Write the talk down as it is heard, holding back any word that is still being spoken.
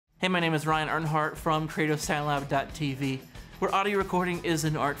Hey, my name is Ryan Earnhardt from CreativeSoundLab.tv, where audio recording is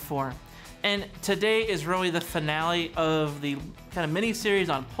an art form. And today is really the finale of the kind of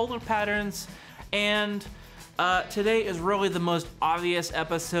mini-series on polar patterns, and today is really the most obvious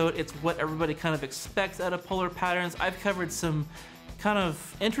episode. It's what everybody kind of expects out of polar patterns. I've covered some kind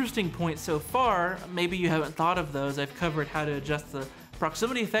of interesting points so far. Maybe you haven't thought of those. I've covered how to adjust the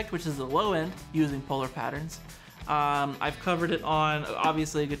proximity effect, which is the low end, using polar patterns. I've covered it on,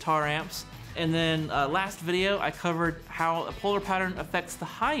 obviously, guitar amps. And then last video, I covered how a polar pattern affects the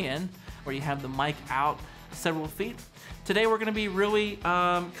high end, where you have the mic out several feet. Today we're gonna be really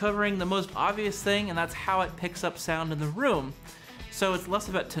covering the most obvious thing, and that's how it picks up sound in the room. So it's less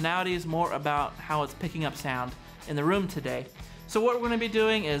about tonalities, more about how it's picking up sound in the room today. So what we're gonna be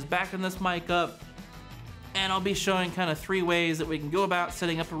doing is backing this mic up, and I'll be showing kind of 3 ways that we can go about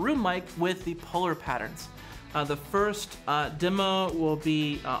setting up a room mic with the polar patterns. The first demo will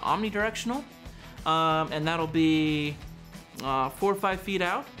be omnidirectional, and that'll be 4 or 5 feet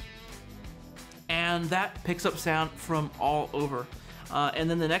out, and that picks up sound from all over. And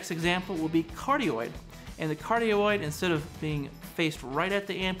then the next example will be cardioid, and the cardioid, instead of being faced right at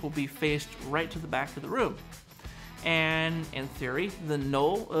the amp, will be faced right to the back of the room. And in theory, the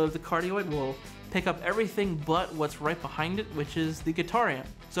null of the cardioid will pick up everything but what's right behind it, which is the guitar amp,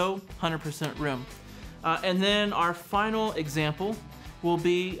 so 100% room. And then our final example will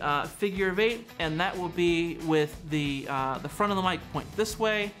be figure of 8, and that will be with the front of the mic point this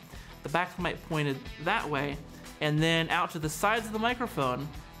way, the back of the mic pointed that way, and then out to the sides of the microphone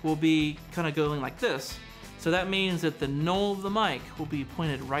will be kind of going like this. So that means that the null of the mic will be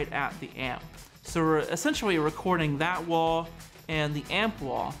pointed right at the amp. So we're essentially recording that wall and the amp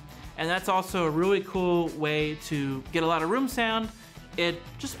wall, and that's also a really cool way to get a lot of room sound at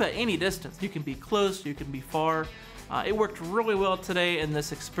just about any distance. You can be close, you can be far. It worked really well today in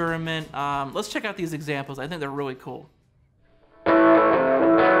this experiment. Let's check out these examples. I think they're really cool.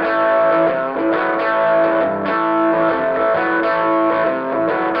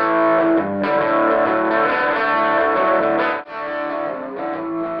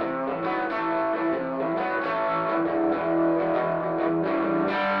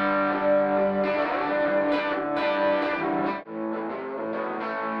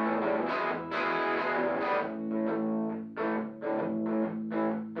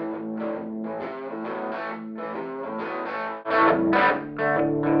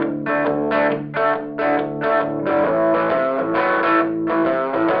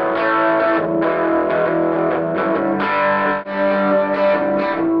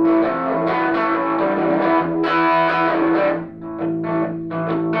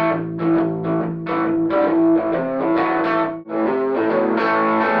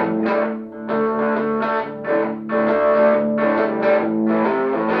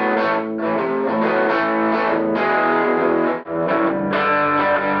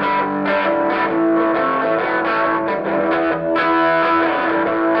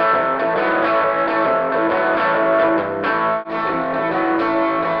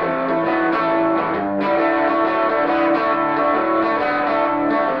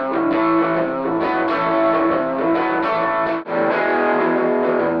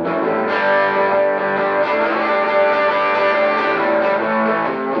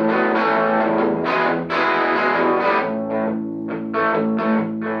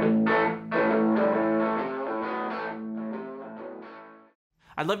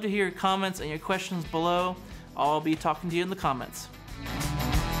 I'd love to hear your comments and your questions below. I'll be talking to you in the comments.